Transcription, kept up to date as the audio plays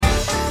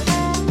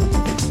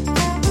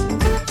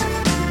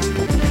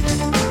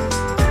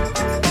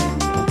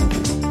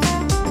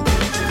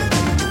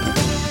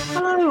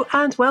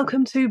and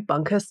welcome to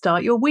Bunker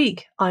Start Your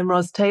Week. I'm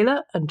Ros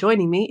Taylor, and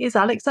joining me is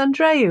Alex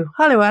Andreou.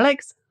 Hello,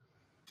 Alex.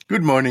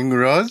 Good morning,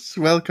 Ros.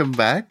 Welcome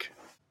back.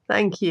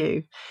 Thank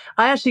you.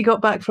 I actually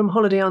got back from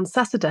holiday on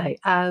Saturday,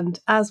 and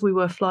as we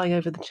were flying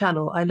over the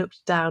channel, I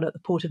looked down at the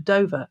port of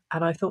Dover,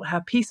 and I thought how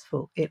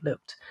peaceful it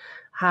looked.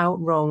 How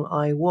wrong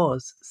I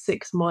was.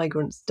 6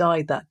 migrants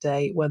died that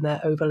day when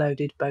their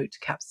overloaded boat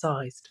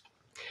capsized.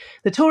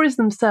 The Tories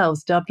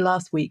themselves dubbed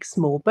last week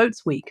Small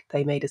Boats Week.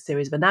 They made a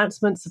series of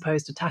announcements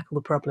supposed to tackle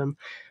the problem.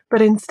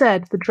 But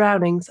instead, the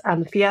drownings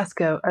and the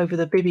fiasco over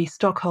the Bibi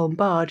Stockholm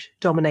barge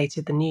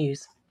dominated the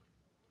news.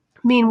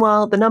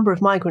 Meanwhile, the number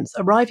of migrants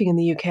arriving in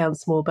the UK on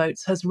small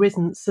boats has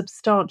risen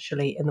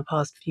substantially in the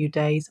past few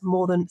days,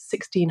 more than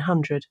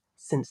 1,600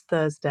 since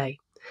Thursday.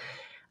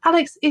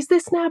 Alex, is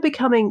this now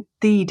becoming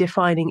the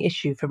defining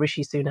issue for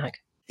Rishi Sunak?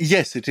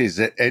 Yes, it is.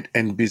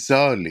 And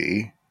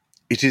bizarrely,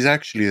 it is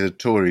actually the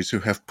Tories who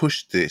have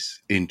pushed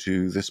this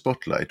into the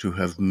spotlight, who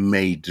have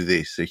made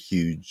this a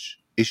huge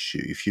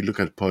issue. If you look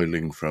at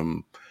polling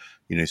from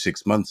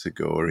 6 months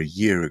ago or a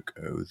year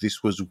ago,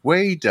 this was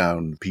way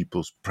down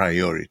people's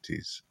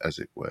priorities, as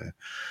it were.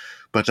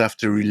 But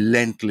after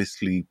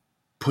relentlessly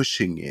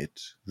pushing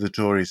it, the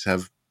Tories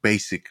have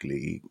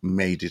basically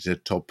made it a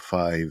top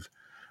 5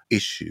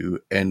 issue,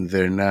 and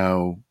they're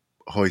now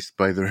hoist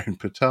by their own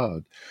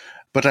petard.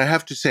 But I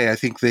have to say, I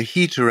think the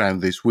heat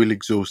around this will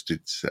exhaust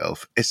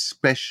itself,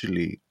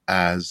 especially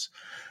as,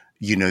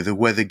 the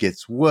weather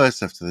gets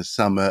worse after the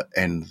summer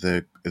and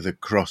the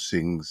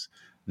crossings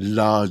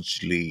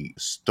largely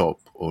stop,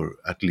 or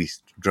at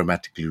least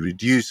dramatically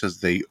reduce, as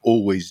they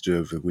always do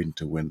over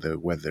winter when the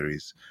weather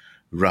is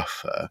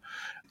rougher.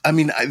 I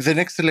mean, the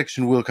next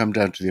election will come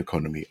down to the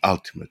economy,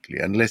 ultimately.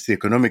 Unless the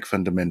economic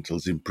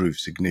fundamentals improve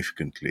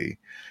significantly,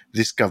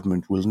 this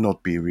government will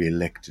not be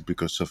re-elected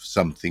because of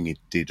something it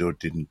did or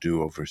didn't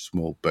do over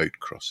small boat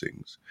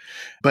crossings.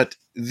 But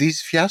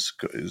these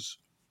fiascos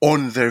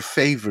on their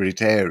favorite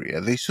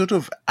area, they sort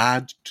of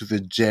add to the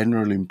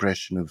general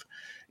impression of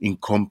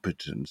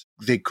incompetence.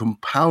 They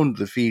compound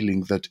the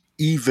feeling that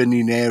even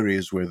in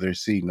areas where they're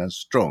seen as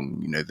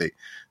strong,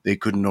 they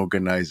couldn't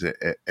organize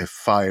a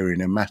fire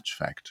in a match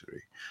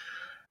factory.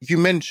 You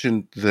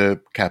mentioned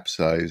the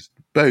capsized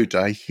boat.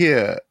 I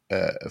hear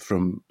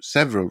from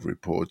several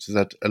reports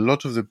that a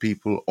lot of the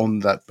people on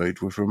that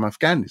boat were from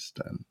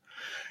Afghanistan.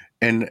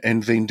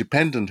 And The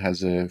Independent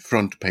has a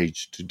front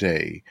page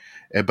today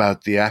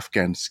about the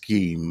Afghan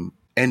scheme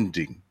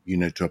ending,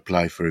 to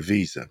apply for a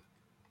visa.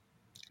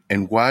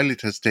 And while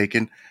it has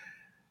taken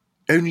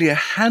only a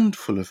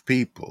handful of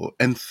people,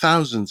 and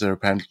thousands are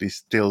apparently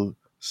still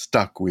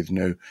stuck with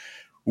no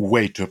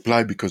way to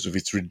apply because of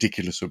its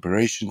ridiculous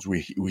operations.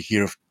 We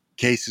hear of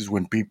cases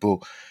when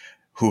people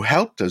who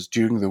helped us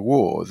during the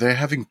war, they're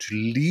having to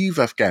leave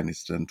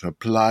Afghanistan to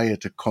apply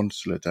at a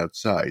consulate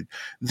outside,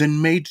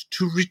 then made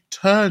to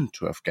return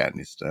to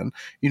Afghanistan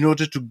in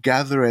order to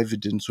gather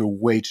evidence or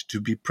wait to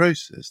be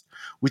processed,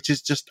 which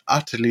is just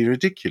utterly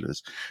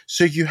ridiculous.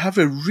 So you have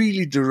a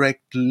really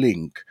direct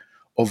link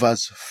of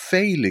us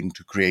failing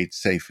to create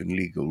safe and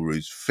legal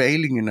routes,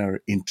 failing in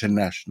our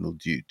international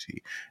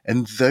duty,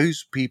 and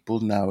those people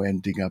now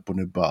ending up on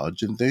a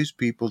barge, and those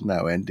people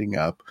now ending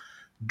up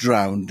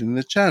drowned in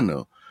the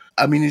Channel.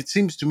 I mean, it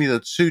seems to me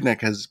that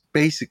Sunak has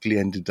basically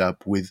ended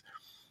up with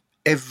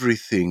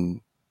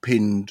everything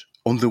pinned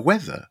on the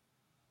weather.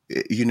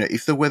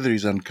 If the weather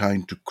is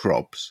unkind to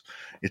crops,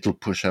 it'll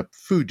push up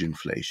food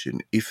inflation.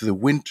 If the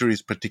winter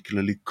is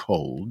particularly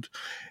cold,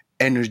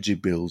 energy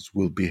bills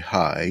will be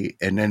high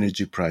and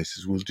energy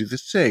prices will do the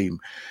same.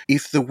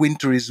 If the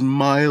winter is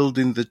mild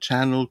in the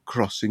Channel,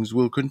 crossings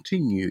will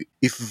continue.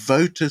 If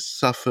voters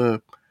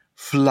suffer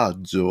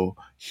floods or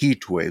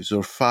heat waves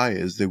or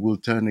fires, they will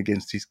turn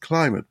against his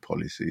climate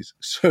policies.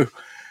 So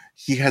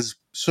he has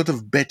sort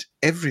of bet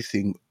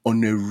everything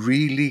on a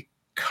really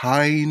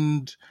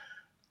kind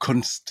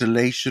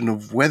constellation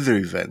of weather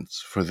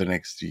events for the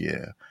next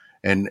year.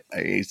 And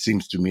it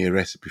seems to me a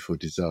recipe for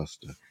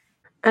disaster.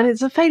 And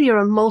it's a failure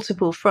on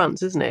multiple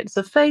fronts, isn't it? It's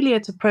a failure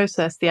to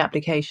process the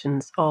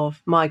applications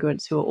of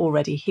migrants who are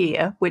already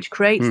here, which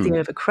creates the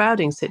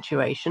overcrowding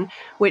situation,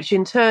 which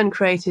in turn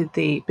created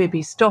the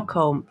Bibi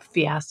Stockholm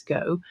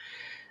fiasco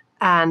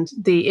and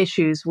the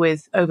issues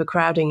with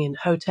overcrowding in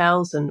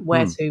hotels and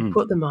where to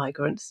put the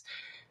migrants.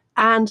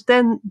 And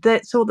then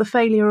saw the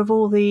failure of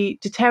all the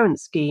deterrent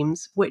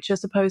schemes, which are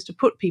supposed to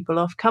put people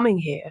off coming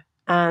here.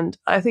 And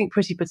I think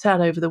Priti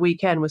Patel over the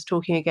weekend was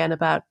talking again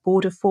about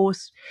border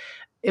force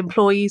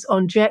employees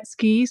on jet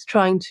skis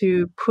trying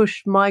to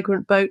push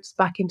migrant boats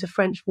back into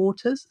French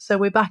waters. So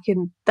we're back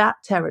in that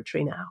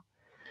territory now.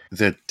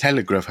 The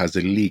Telegraph has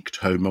a leaked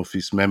Home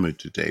Office memo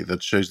today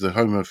that shows the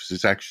Home Office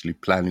is actually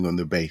planning on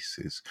the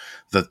basis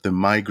that the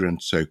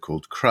migrant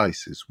so-called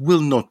crisis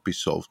will not be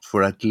solved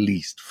for at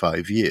least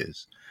 5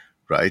 years.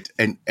 Right.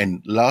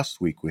 And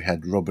last week we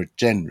had Robert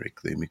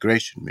Jenrick, the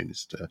immigration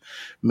minister,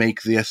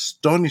 make the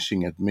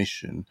astonishing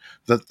admission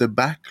that the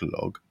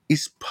backlog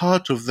is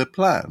part of the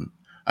plan.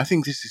 I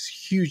think this is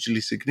hugely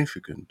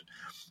significant.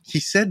 He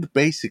said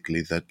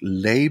basically that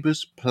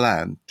Labour's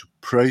plan to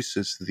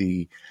process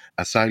the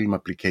asylum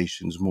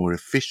applications more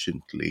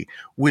efficiently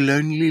will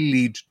only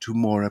lead to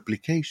more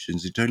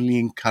applications. It only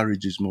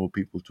encourages more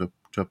people to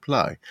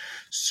apply.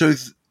 So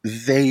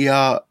they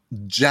are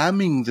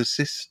jamming the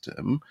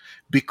system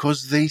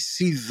because they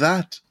see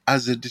that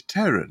as a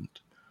deterrent.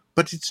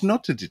 But it's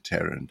not a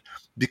deterrent,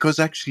 because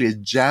actually a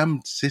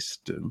jammed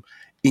system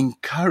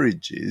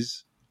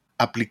encourages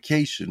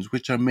applications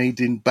which are made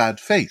in bad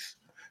faith,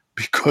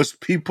 because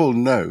people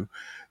know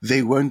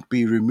they won't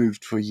be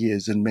removed for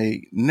years and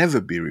may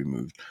never be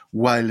removed,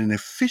 while an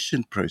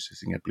efficient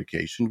processing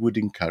application would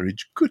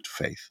encourage good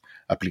faith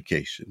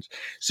applications.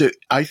 So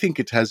I think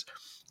it has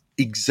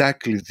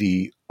exactly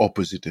the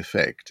opposite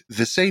effect.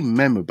 The same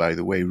memo, by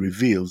the way,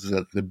 reveals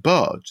that the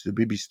Barge, the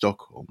BB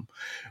Stockholm,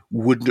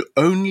 would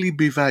only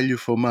be value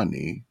for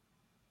money,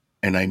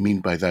 and I mean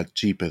by that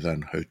cheaper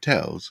than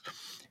hotels,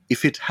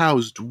 if it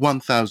housed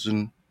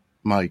 1,000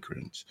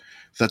 migrants.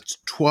 That's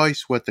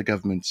twice what the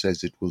government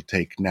says it will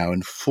take now,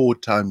 and 4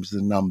 times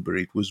the number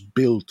it was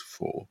built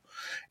for.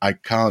 I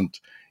can't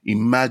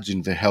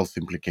imagine the health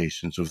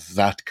implications of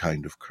that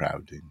kind of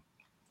crowding.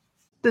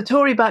 The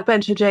Tory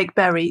backbencher Jake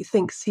Berry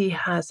thinks he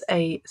has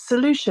a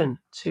solution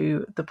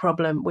to the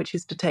problem, which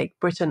is to take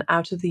Britain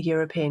out of the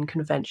European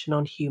Convention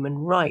on Human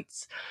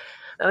Rights.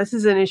 Now, this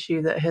is an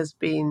issue that has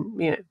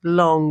been,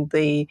 long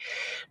the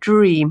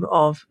dream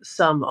of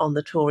some on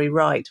the Tory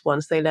right.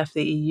 Once they left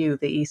the EU,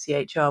 the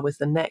ECHR was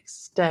the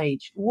next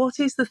stage. What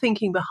is the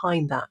thinking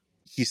behind that?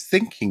 His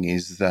thinking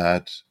is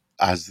that,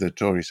 as the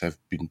Tories have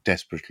been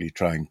desperately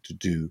trying to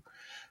do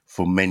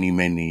for many,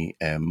 many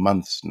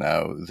months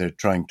now, they're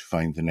trying to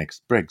find the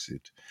next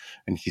Brexit.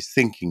 And his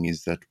thinking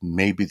is that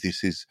maybe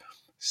this is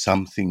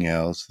something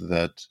else,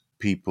 that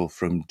people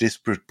from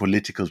disparate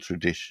political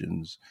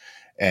traditions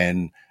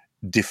and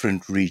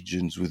different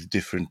regions with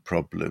different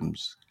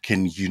problems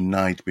can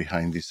unite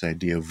behind this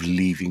idea of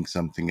leaving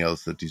something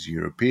else that is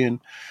European,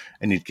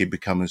 and it can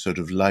become a sort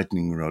of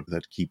lightning rod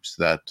that keeps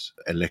that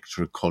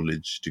electoral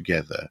college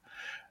together.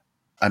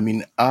 I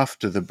mean,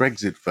 after the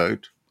Brexit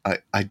vote,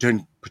 I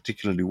don't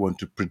particularly want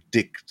to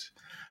predict,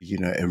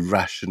 a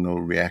rational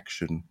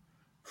reaction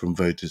from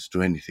voters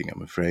to anything,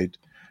 I'm afraid.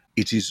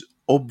 It is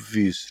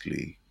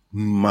obviously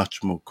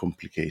much more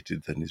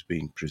complicated than is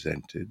being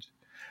presented.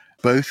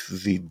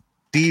 Both the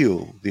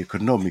deal, the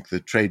economic, the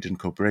trade and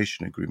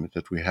cooperation agreement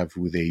that we have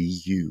with the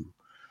EU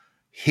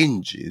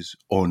hinges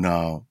on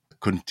our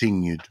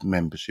continued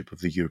membership of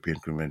the European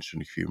Convention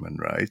of Human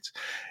Rights.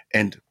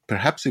 And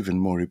perhaps even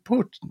more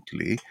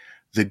importantly,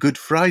 the Good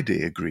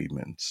Friday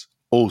agreements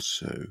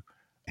also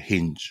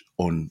hinge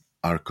on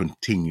our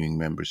continuing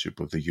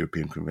membership of the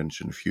European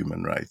Convention of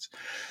Human Rights.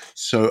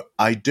 So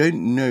I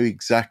don't know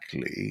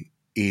exactly,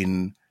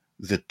 in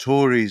the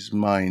Tories'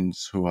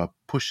 minds who are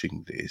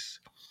pushing this,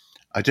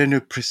 I don't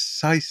know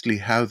precisely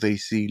how they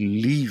see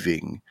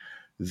leaving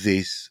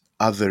this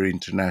other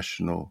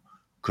international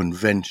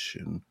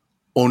convention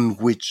on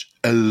which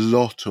a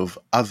lot of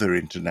other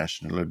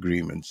international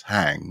agreements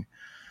hang,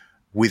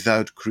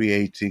 without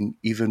creating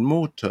even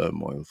more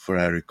turmoil for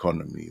our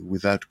economy,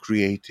 without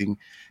creating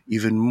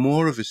even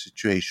more of a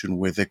situation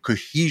where the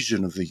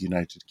cohesion of the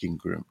United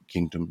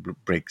Kingdom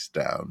breaks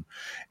down,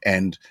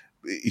 and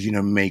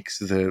makes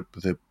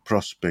the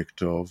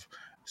prospect of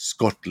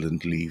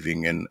Scotland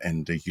leaving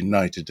and a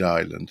united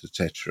Ireland,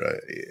 etc.,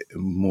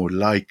 more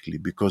likely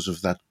because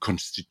of that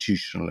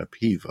constitutional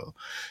upheaval.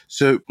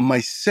 So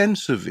my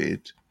sense of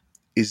it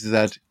is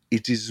that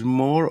it is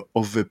more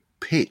of a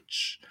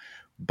pitch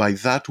by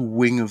that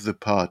wing of the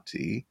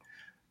party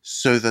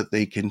so that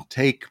they can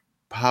take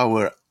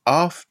power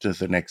after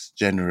the next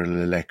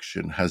general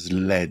election has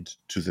led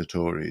to the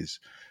Tories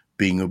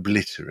being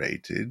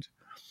obliterated,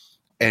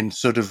 and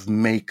sort of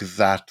make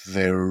that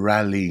their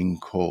rallying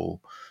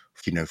call,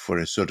 for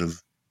a sort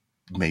of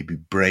maybe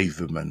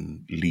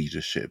Braverman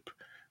leadership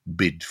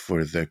bid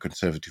for the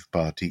Conservative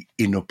Party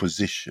in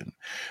opposition.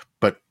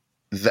 But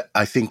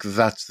I think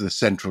that's the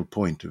central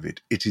point of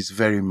it. It is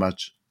very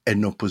much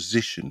an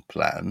opposition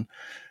plan,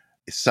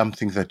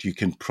 something that you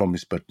can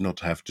promise but not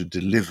have to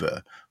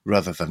deliver,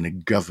 rather than a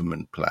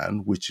government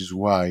plan, which is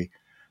why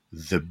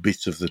the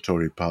bits of the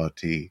Tory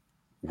party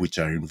which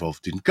are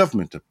involved in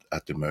government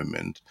at the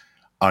moment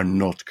are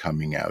not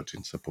coming out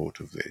in support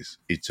of this.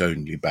 It's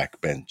only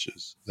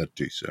backbenchers that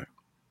do so.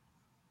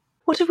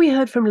 What have we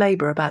heard from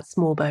Labour about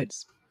small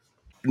boats?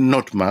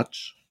 Not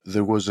much.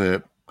 There was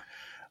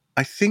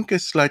I think, a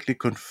slightly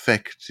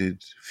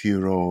confected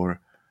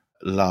furor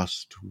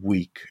last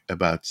week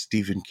about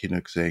Stephen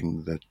Kinnock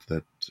saying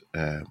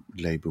that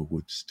Labour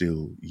would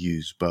still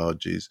use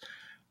barges.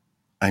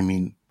 I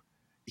mean,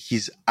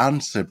 his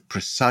answer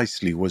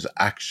precisely was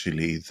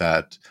actually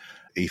that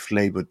if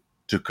Labour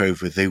took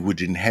over, they would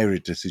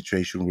inherit a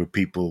situation where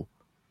people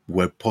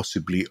were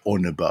possibly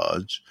on a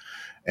barge,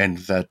 and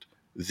that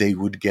they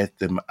would get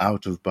them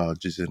out of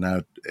barges and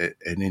out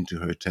and into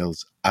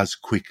hotels as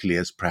quickly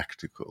as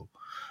practical.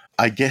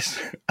 I guess,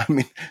 I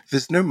mean,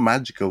 there's no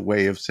magical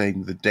way of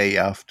saying the day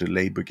after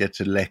Labour gets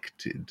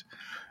elected,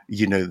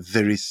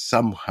 there is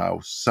somehow,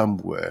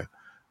 somewhere,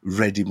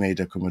 ready-made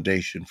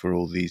accommodation for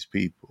all these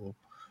people.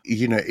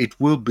 It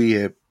will be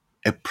a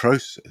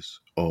process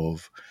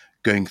of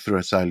going through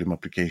asylum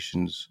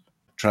applications,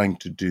 trying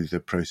to do the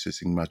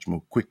processing much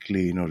more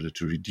quickly in order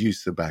to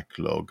reduce the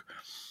backlog,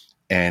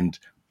 and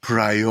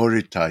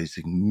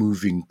prioritizing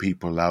moving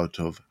people out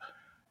of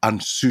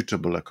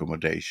unsuitable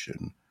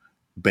accommodation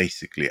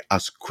basically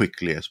as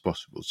quickly as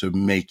possible. So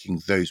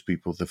making those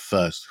people the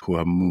first who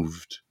are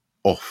moved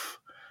off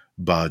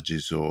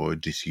barges or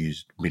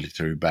disused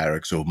military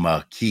barracks or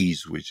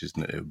marquees, which is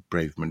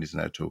Braveman is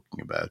now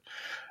talking about,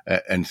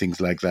 and things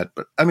like that.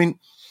 But I mean,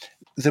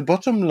 the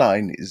bottom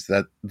line is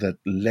that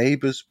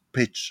Labour's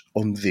pitch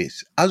on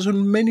this, as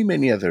on many,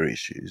 many other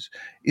issues,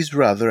 is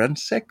rather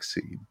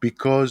unsexy,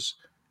 because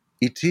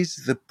it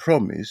is the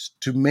promise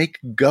to make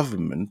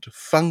government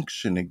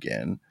function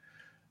again,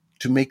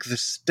 to make the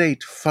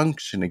state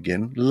function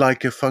again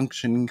like a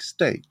functioning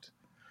state,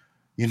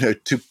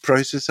 to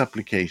process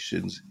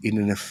applications in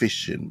an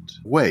efficient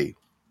way.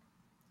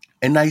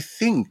 And I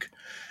think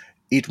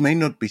it may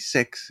not be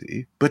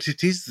sexy, but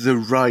it is the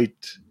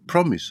right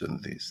promise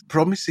on this.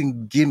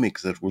 Promising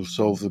gimmicks that will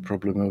solve the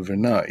problem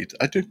overnight,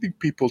 I don't think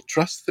people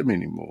trust them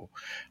anymore.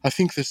 I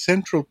think the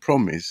central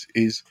promise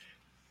is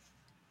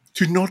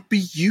to not be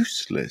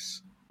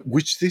useless,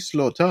 which this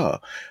lot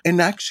are.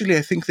 And actually,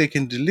 I think they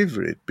can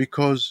deliver it,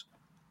 because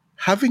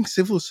having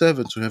civil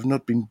servants who have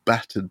not been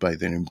battered by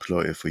their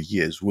employer for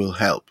years will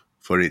help.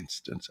 For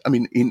instance, I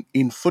mean,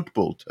 in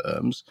football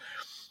terms,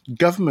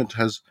 government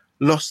has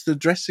lost the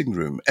dressing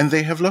room, and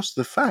they have lost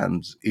the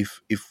fans,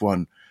 if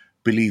one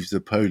believes the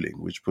polling,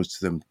 which puts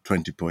them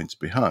 20 points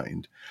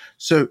behind.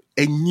 So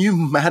a new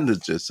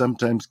manager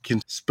sometimes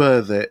can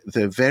spur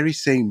the very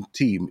same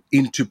team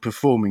into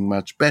performing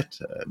much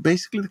better.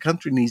 Basically, the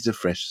country needs a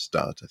fresh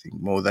start, I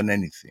think, more than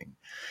anything.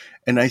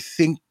 And I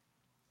think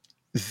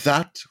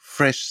that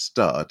fresh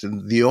start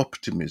and the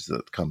optimism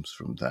that comes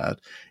from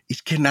that,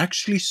 it can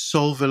actually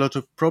solve a lot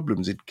of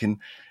problems. It can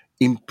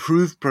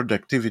improve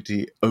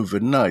productivity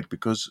overnight,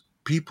 because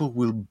people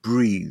will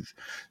breathe.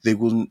 They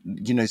will,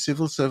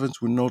 civil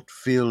servants will not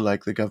feel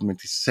like the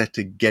government is set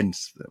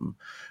against them.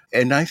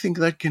 And I think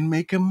that can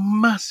make a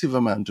massive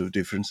amount of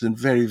difference, and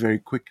very, very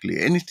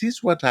quickly. And it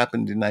is what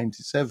happened in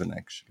 97,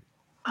 actually.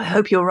 I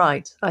hope you're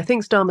right. I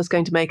think Starmer's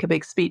going to make a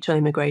big speech on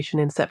immigration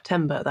in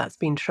September. That's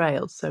been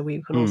trailed, so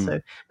we can also,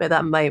 but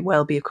that may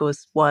well be, of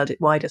course,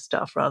 wider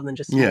stuff rather than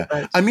just small Yeah,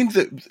 boats. I mean,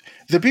 the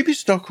BBC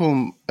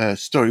Stockholm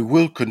story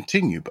will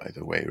continue, by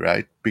the way,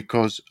 right?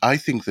 Because I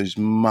think there's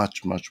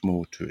much, much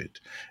more to it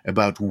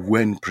about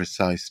when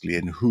precisely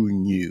and who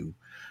knew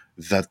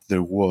that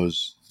there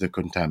was the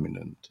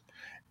contaminant.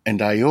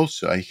 And I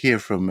hear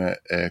from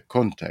a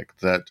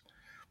contact that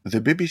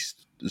the BBC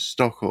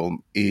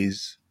Stockholm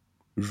is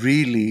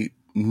really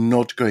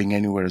not going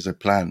anywhere as a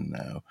plan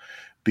now,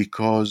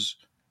 because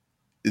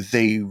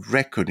they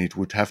reckon it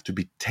would have to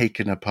be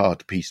taken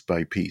apart piece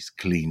by piece,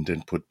 cleaned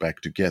and put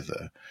back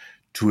together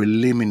to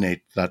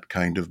eliminate that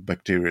kind of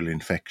bacterial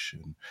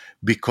infection,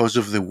 because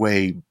of the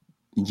way,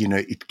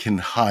 it can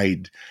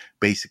hide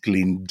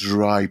basically in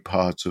dry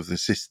parts of the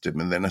system.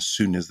 And then as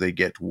soon as they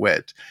get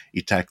wet,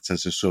 it acts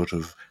as a sort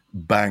of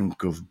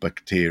bank of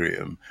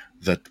bacterium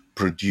that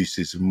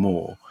produces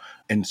more.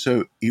 And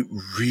so it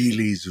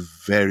really is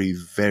very,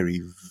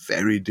 very,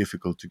 very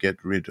difficult to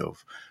get rid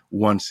of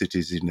once it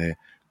is in a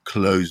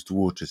closed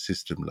water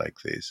system like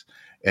this.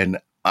 And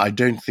I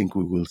don't think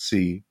we will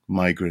see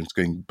migrants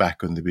going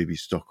back on the BBC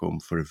Stockholm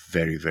for a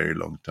very, very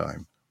long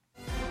time.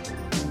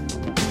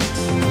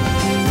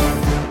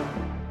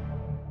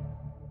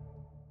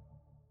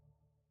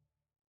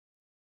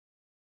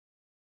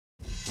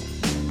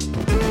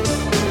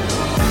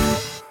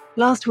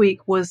 Last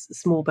week was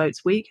Small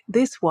Boats Week.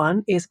 This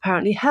one is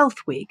apparently Health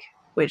Week,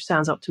 which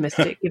sounds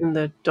optimistic given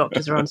the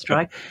doctors are on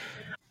strike.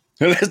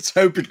 Let's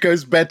hope it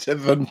goes better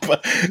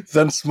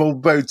than Small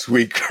Boats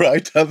Week,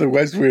 right?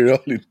 Otherwise, we're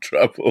all in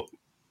trouble.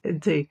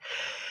 Indeed.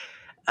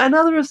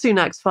 Another of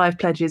Sunak's 5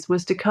 pledges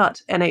was to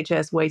cut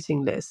NHS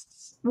waiting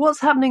lists.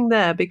 What's happening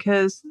there?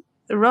 Because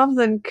rather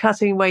than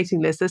cutting waiting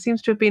lists, there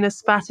seems to have been a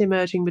spat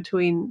emerging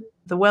between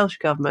the Welsh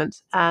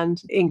government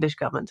and English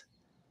government.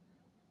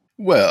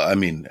 Well, I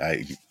mean,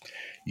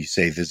 you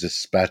say there's a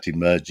spat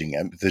emerging.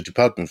 The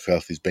Department of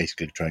Health is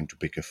basically trying to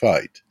pick a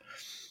fight.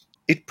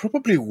 It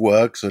probably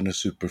works on a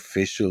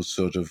superficial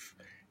sort of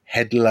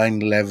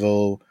headline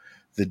level.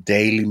 The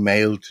Daily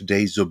Mail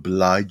today is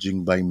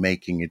obliging by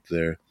making it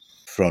their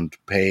front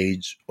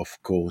page,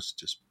 of course,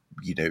 just,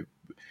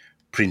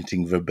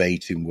 printing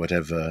verbatim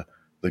whatever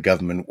the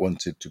government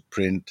wants it to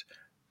print.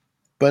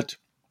 But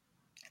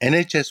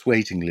NHS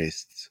waiting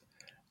lists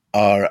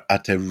are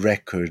at a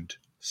record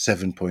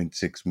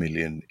 7.6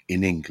 million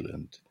in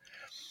England.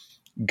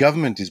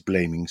 Government is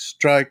blaming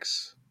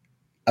strikes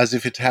as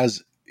if it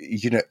has,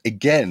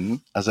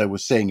 again, as I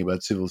was saying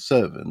about civil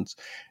servants,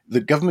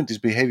 the government is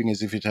behaving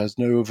as if it has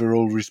no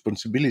overall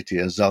responsibility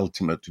as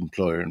ultimate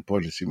employer and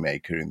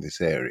policymaker in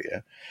this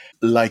area,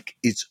 like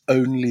it's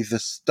only the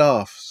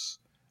staff's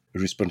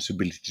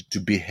responsibility to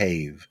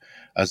behave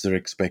as they're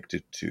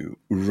expected to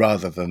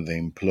rather than the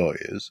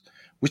employers,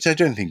 which I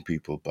don't think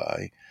people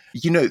buy.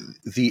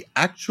 The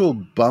actual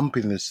bump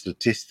in the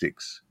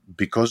statistics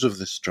because of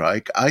the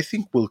strike, I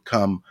think will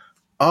come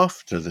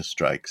after the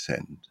strike's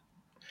end.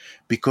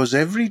 Because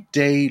every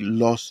day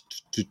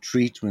lost to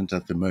treatment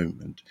at the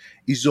moment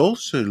is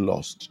also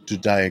lost to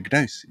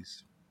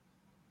diagnosis.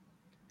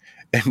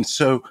 And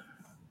so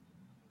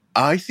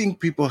I think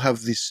people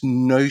have this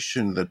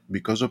notion that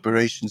because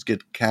operations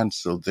get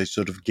cancelled, they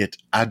sort of get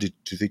added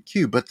to the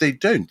queue, but they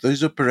don't.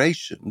 Those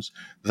operations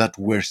that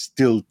were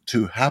still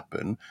to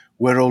happen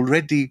were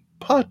already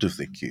part of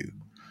the queue.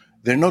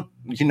 They're not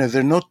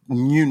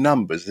new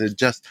numbers. They're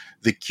just,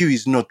 the queue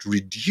is not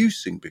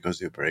reducing because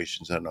the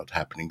operations are not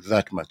happening.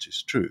 That much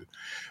is true.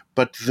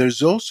 But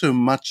there's also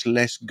much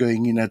less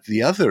going in at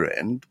the other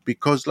end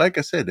because, like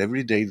I said,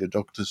 every day the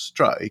doctors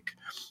strike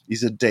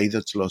is a day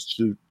that's lost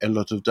to a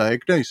lot of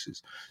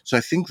diagnosis. So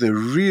I think the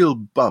real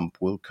bump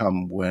will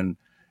come when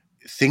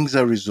things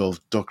are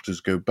resolved,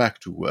 doctors go back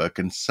to work,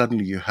 and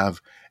suddenly you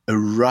have a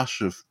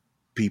rush of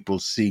people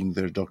seeing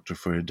their doctor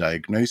for a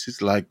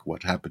diagnosis, like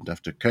what happened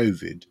after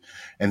COVID.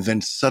 And then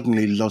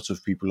suddenly lots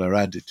of people are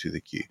added to the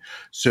queue.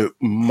 So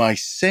my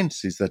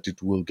sense is that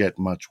it will get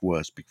much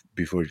worse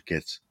before it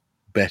gets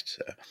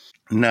better.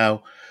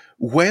 Now,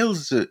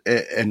 Wales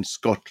and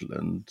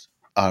Scotland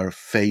are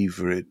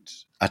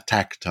favourite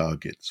attack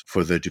targets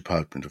for the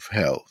Department of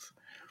Health.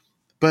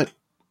 But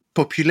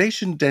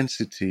population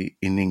density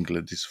in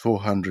England is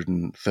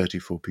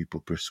 434 people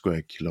per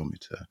square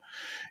kilometre.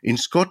 In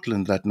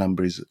Scotland, that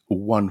number is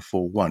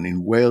 141.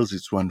 In Wales,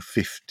 it's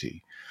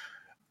 150.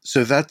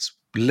 So that's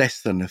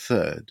less than a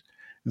third.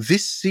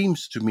 This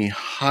seems to me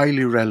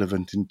highly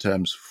relevant in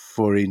terms,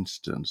 for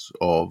instance,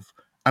 of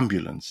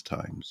ambulance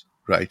times,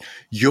 right?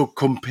 You're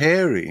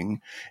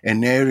comparing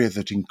an area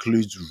that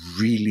includes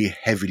really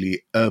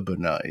heavily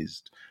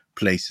urbanized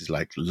places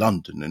like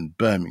London and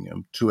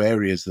Birmingham to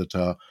areas that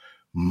are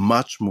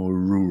much more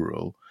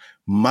rural,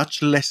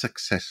 much less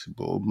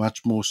accessible,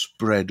 much more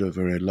spread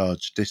over a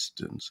large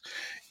distance.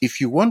 If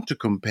you want to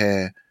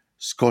compare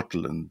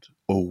Scotland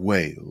or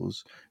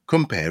Wales,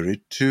 compare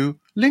it to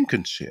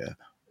Lincolnshire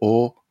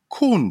or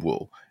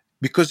Cornwall,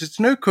 because it's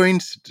no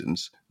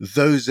coincidence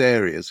those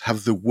areas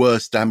have the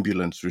worst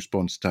ambulance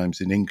response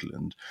times in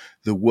England,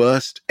 the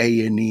worst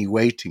A&E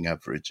waiting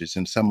averages,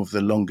 and some of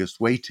the longest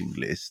waiting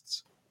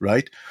lists,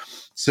 right?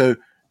 So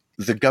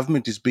the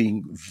government is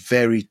being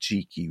very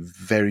cheeky,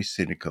 very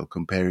cynical,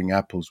 comparing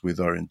apples with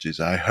oranges.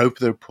 I hope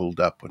they're pulled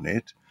up on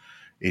it.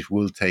 It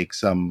will take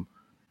some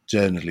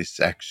journalists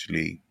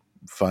actually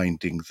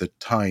finding the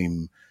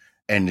time,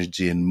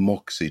 energy, and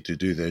moxie to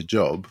do their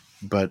job.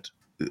 But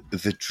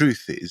the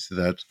truth is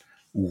that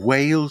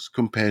Wales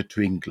compared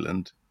to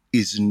England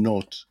is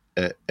not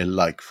a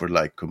like for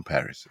like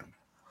comparison.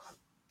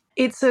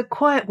 It's a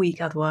quiet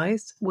week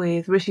otherwise,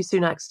 with Rishi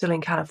Sunak still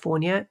in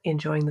California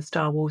enjoying the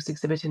Star Wars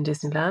exhibit in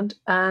Disneyland,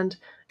 and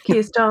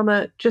Keir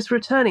Starmer just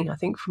returning, I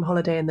think, from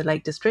holiday in the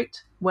Lake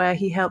District, where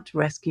he helped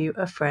rescue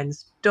a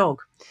friend's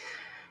dog.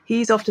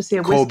 He's off to see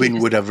a whiskey.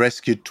 Corbyn would have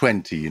rescued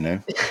 20, you know.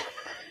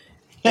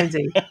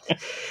 Indeed.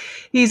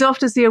 He's off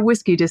to see a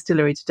whiskey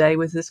distillery today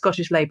with the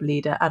Scottish Labour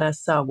leader Anna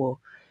Sawar.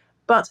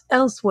 But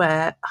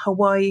elsewhere,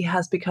 Hawaii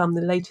has become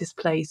the latest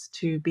place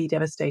to be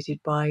devastated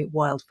by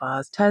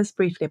wildfires. Tell us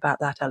briefly about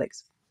that,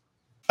 Alex.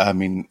 I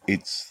mean,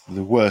 it's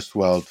the worst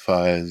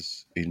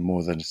wildfires in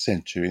more than a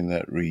century in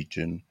that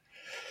region.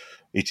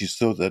 It is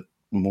thought that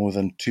more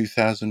than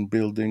 2,000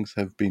 buildings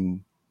have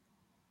been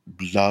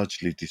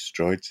largely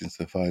destroyed since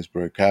the fires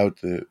broke out.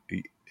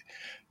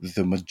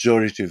 The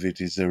majority of it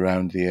is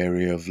around the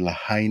area of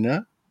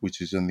Lahaina, which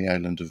is on the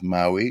island of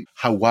Maui.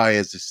 Hawaii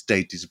as a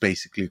state is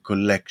basically a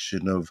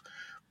collection of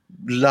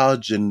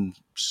large and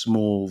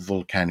small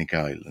volcanic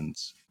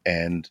islands.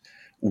 And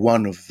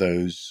one of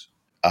those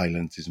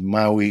islands is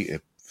Maui, a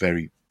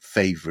very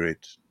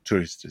favorite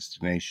tourist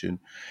destination.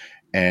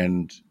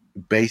 And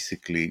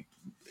basically,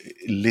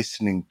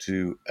 listening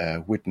to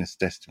witness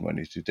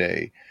testimony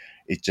today,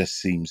 it just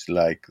seems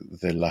like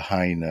the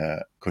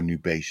Lahaina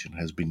conurbation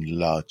has been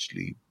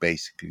largely,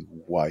 basically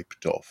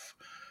wiped off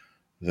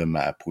the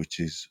map, which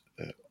is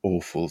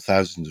awful.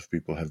 Thousands of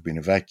people have been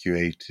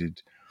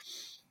evacuated.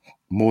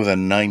 More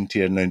than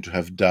 90 are known to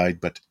have died,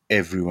 but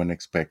everyone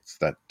expects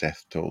that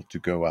death toll to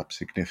go up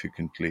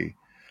significantly.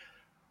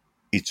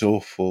 It's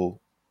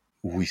awful.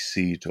 We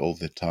see it all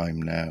the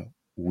time now.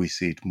 We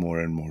see it more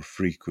and more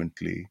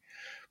frequently.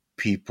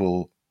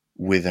 People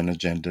with an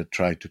agenda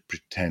try to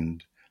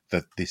pretend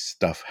that this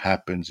stuff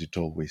happens. It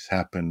always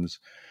happens.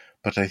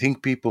 But I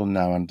think people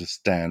now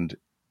understand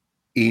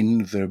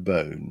in their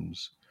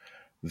bones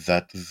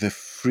that the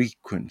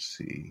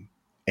frequency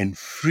and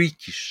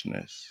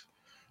freakishness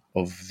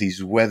of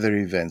these weather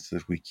events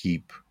that we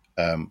keep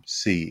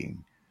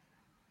seeing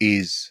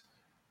is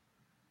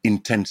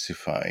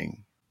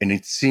intensifying. And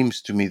it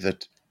seems to me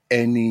that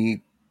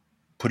any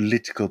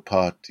political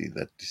party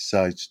that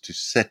decides to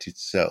set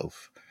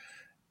itself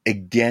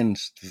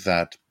against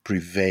that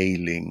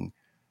prevailing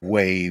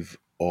wave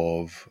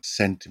of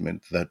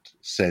sentiment that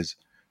says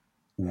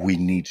we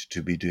need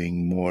to be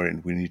doing more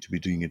and we need to be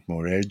doing it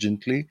more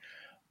urgently.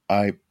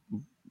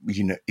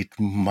 It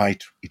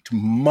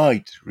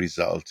might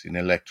result in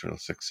electoral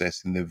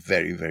success in the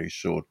very, very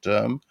short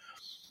term,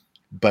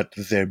 but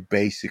they're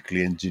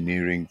basically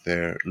engineering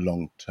their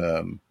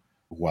long-term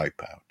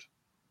wipeout.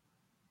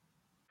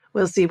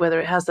 We'll see whether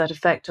it has that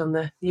effect on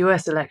the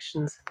US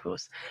elections, of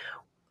course.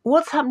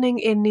 What's happening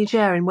in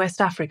Niger in West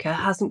Africa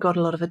hasn't got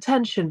a lot of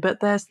attention, but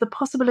there's the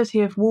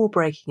possibility of war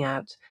breaking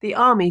out. The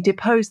army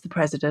deposed the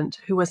president,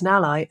 who was an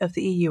ally of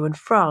the EU and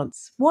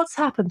France. What's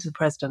happened to the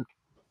president?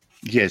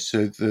 Yes,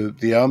 so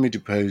the army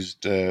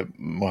deposed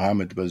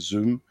Mohamed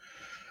Bazoum.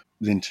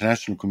 The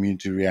international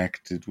community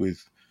reacted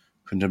with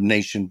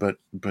condemnation, but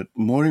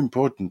more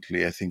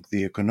importantly, I think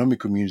the economic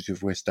community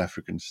of West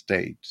African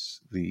states,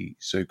 the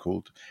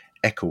so-called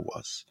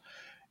ECOWAS,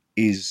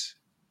 is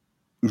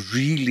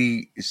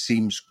really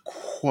seems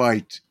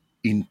quite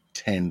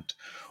intent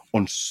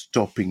on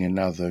stopping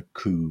another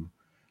coup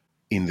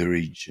in the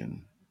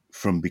region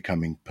from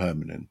becoming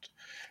permanent,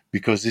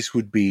 because this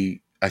would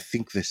be, I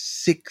think, the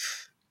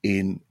sixth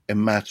in a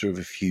matter of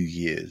a few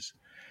years.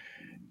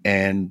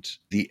 And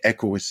the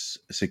ECOWAS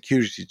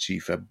security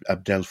chief,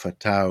 Abdel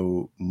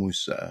Fattah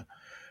Musa,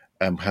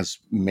 has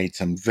made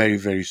some very,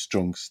 very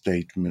strong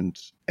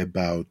statements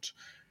about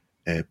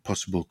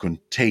possible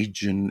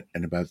contagion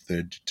and about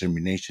their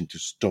determination to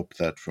stop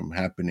that from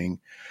happening.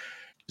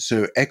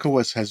 So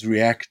ECOWAS has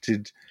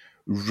reacted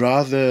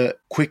rather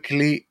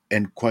quickly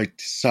and quite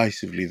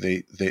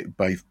decisively.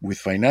 With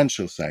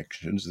financial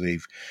sanctions,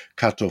 they've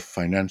cut off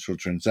financial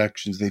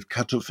transactions, they've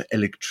cut off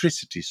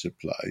electricity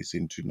supplies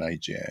into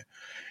Niger,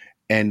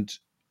 and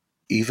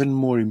even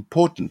more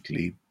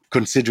importantly,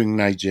 considering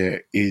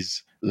Niger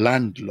is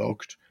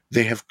landlocked,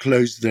 they have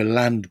closed their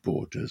land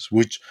borders,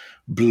 which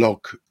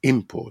block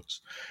imports.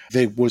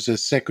 There was a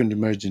second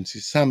emergency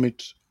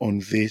summit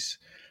on this,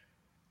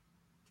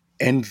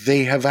 and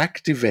they have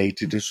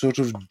activated a sort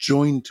of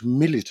joint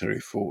military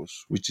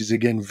force, which is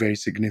again very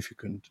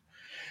significant.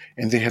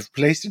 And they have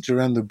placed it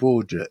around the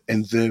border.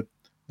 And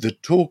the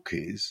talk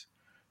is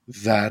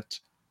that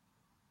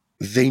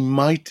they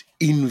might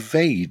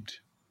invade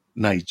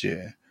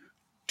Niger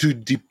to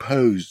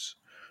depose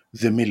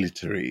the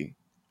military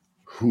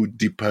who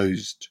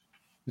deposed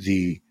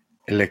the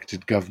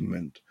elected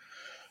government.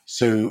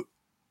 So,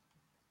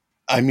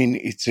 I mean,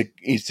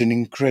 it's an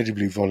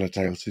incredibly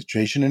volatile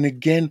situation, and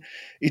again,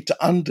 it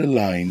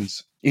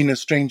underlines, in a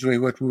strange way,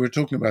 what we were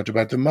talking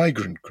about the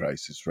migrant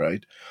crisis,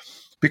 right?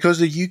 Because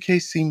the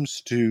UK seems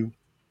to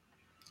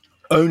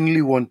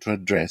only want to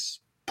address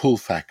pull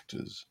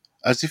factors,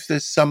 as if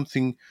there's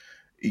something,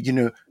 you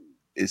know,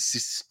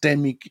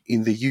 systemic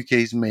in the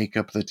UK's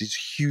makeup that is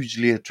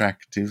hugely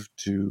attractive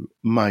to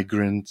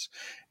migrants,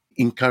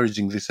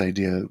 encouraging this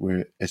idea that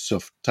we're a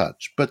soft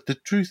touch. But the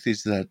truth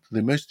is that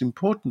the most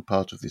important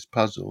part of this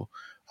puzzle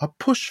are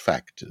push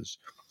factors.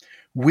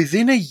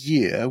 Within a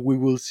year, we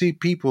will see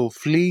people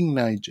fleeing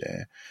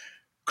Niger,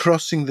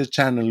 crossing the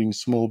channel in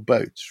small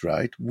boats,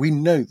 right? We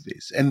know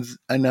this. And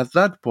at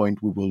that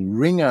point, we will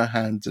wring our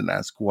hands and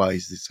ask, why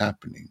is this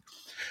happening?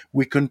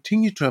 We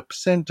continue to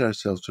absent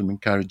ourselves from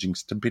encouraging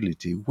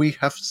stability. We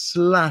have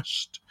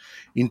slashed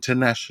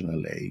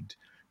international aid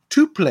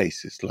to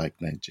places like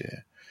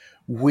Niger.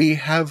 We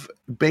have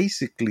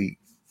basically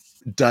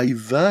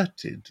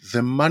diverted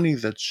the money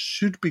that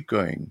should be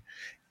going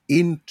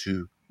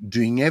into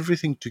doing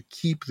everything to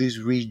keep these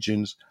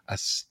regions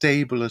as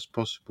stable as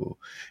possible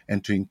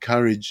and to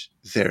encourage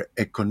their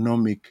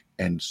economic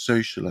and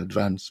social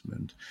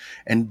advancement,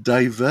 and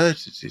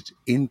diverted it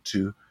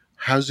into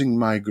housing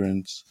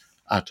migrants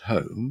at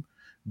home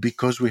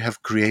because we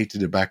have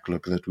created a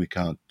backlog that we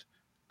can't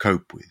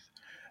cope with.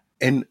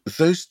 And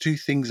those two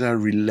things are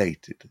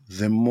related.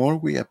 The more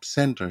we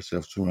absent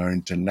ourselves from our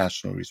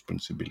international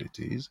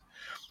responsibilities,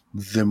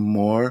 the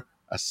more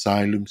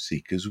asylum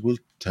seekers will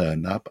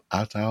turn up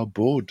at our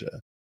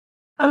border.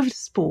 Over to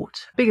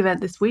sport. Big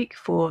event this week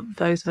for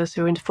those of us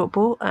who are into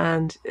football,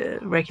 and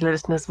regular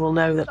listeners will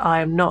know that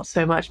I am not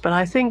so much, but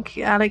I think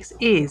Alex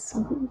is.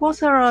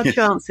 What are our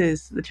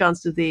chances, the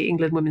chances of the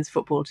England women's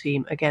football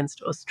team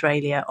against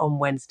Australia on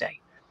Wednesday?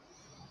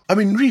 I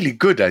mean, really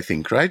good, I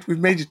think, right? We've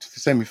made it to the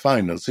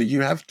semi-final, so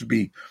you have to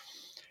be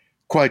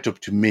quite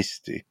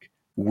optimistic.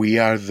 We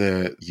are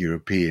the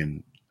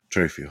European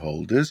trophy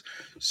holders,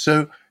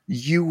 so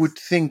you would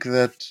think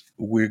that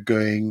we're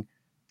going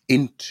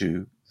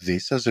into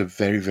this as a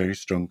very, very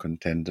strong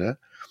contender.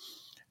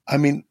 I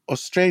mean,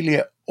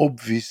 Australia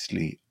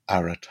obviously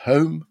are at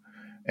home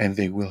and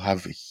they will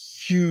have a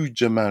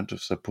huge amount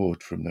of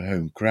support from the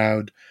home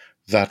crowd.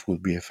 That will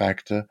be a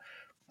factor.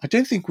 I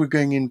don't think we're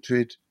going into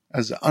it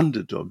as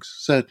underdogs,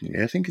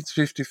 certainly. I think it's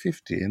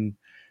 50-50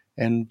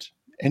 and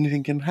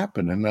anything can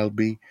happen, and I'll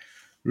be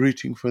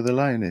rooting for the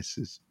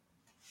Lionesses.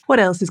 What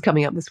else is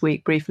coming up this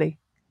week, briefly?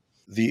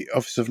 The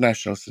Office of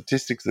National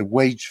Statistics, the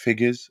wage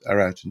figures are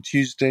out on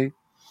Tuesday.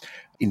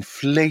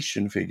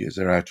 Inflation figures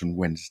are out on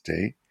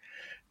Wednesday.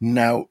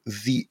 Now,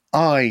 the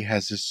Eye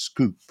has a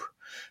scoop.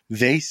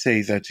 they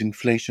say that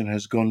inflation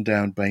has gone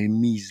down by a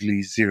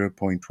measly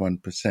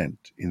 0.1%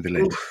 in the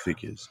latest Oof,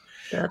 figures,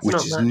 that's which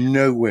not is much.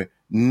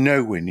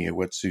 nowhere near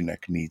what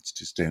Sunak needs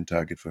to stay on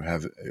target for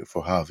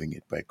halving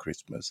it by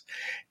Christmas.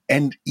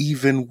 And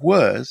even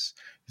worse,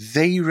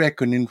 they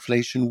reckon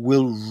inflation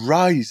will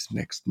rise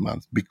next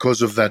month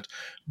because of that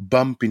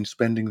bump in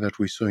spending that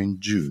we saw in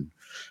June.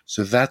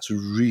 So that's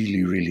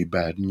really, really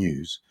bad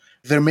news.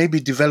 There may be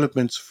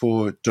developments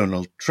for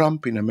Donald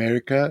Trump in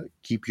America.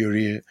 Keep your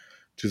ear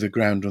to the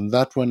ground on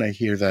that one. I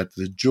hear that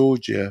the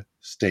Georgia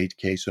state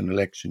case on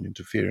election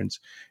interference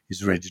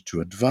is ready to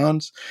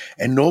advance.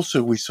 And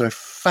also, we saw a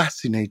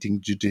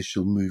fascinating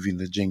judicial move in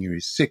the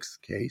January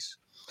 6th case,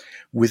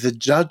 with a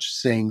judge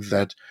saying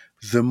that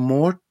the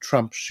more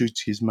Trump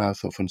shoots his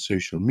mouth off on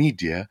social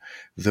media,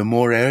 the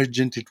more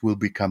urgent it will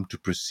become to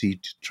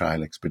proceed to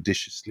trial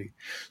expeditiously.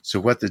 So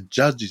what the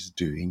judge is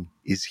doing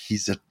is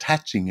he's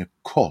attaching a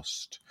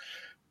cost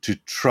to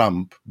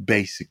Trump,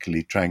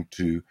 basically trying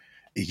to,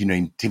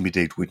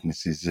 intimidate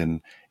witnesses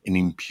and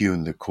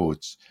impugn the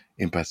court's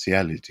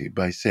impartiality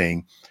by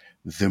saying,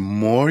 the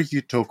more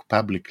you talk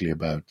publicly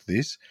about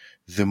this,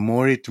 the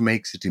more it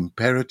makes it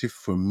imperative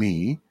for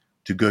me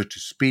to go to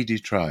speedy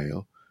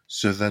trial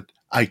so that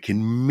I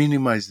can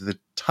minimize the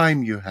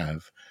time you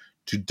have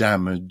to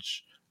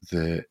damage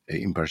the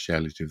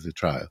impartiality of the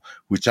trial,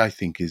 which I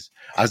think is,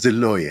 as a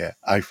lawyer,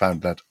 I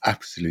found that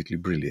absolutely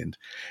brilliant.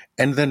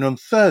 And then on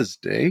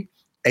Thursday,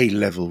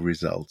 A-level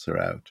results are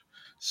out.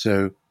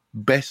 So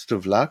best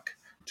of luck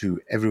to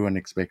everyone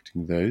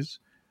expecting those.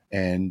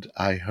 And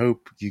I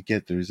hope you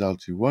get the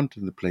results you want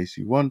in the place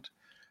you want.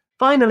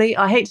 Finally,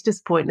 I hate to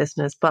disappoint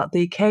listeners, but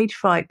the cage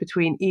fight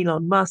between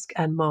Elon Musk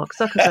and Mark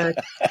Zuckerberg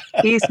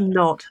is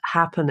not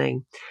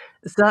happening.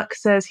 Zuck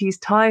says he's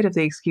tired of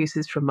the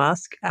excuses from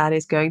Musk and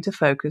is going to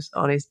focus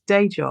on his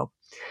day job.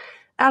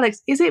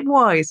 Alex, is it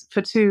wise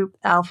for two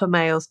alpha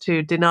males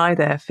to deny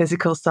their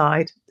physical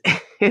side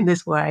in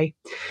this way?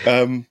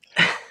 Um,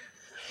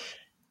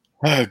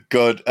 oh,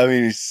 God. I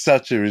mean, it's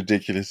such a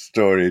ridiculous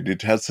story, and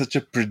it has such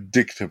a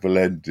predictable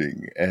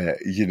ending.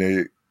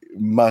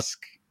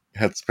 Musk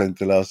had spent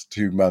the last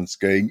 2 months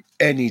going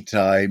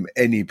anytime,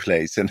 any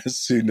place. And as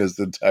soon as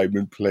the time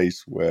and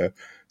place were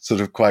sort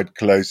of quite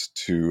close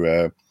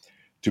to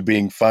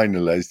being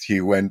finalized, he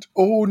went,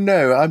 "Oh,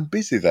 no, I'm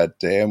busy that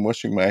day. I'm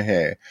washing my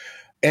hair."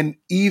 And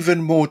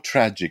even more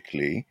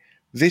tragically,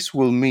 this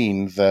will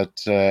mean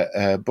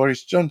that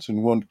Boris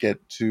Johnson won't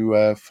get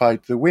to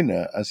fight the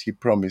winner as he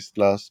promised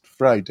last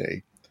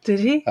Friday. Did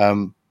he?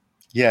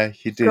 Yeah,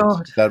 he did.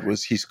 God. That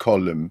was his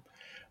column.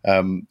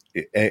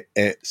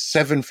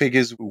 7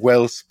 figures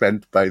well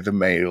spent by the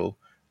Mail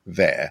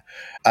there.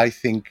 I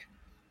think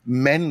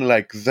men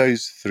like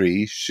those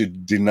three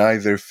should deny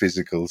their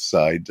physical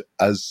side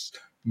as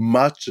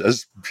much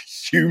as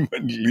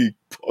humanly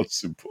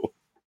possible.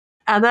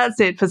 And that's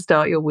it for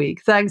Start Your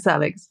Week. Thanks,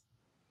 Alex.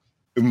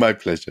 My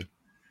pleasure.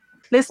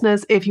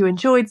 Listeners, if you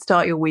enjoyed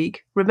Start Your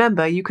Week,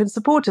 remember you can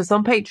support us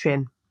on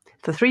Patreon.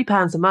 For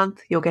 £3 a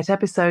month, you'll get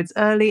episodes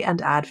early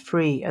and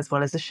ad-free, as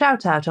well as a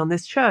shout-out on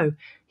this show.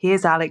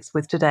 Here's Alex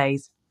with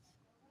today's.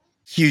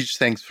 Huge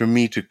thanks from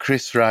me to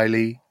Chris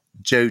Riley,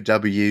 Joe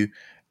W.,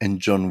 and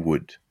John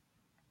Wood.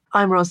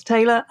 I'm Ros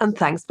Taylor, and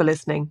thanks for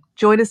listening.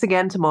 Join us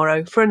again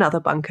tomorrow for another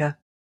bunker.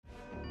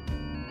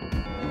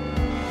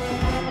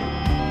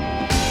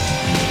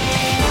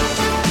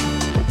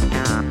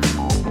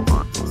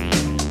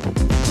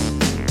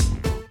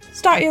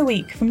 Start Your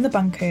Week from the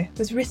Bunker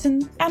was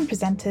written and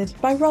presented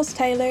by Ros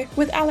Taylor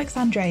with Alex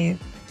Andreou.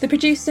 The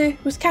producer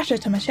was Kasia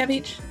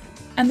Tomaszewicz,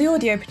 and the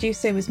audio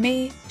producer was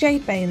me,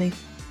 Jade Bailey.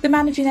 The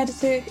managing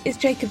editor is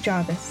Jacob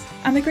Jarvis,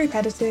 and the group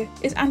editor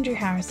is Andrew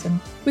Harrison.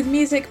 With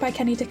music by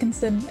Kenny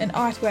Dickinson and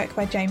artwork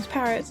by James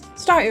Parrott,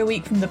 Start Your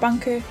Week from the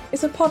Bunker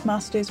is a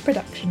Podmasters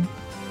production.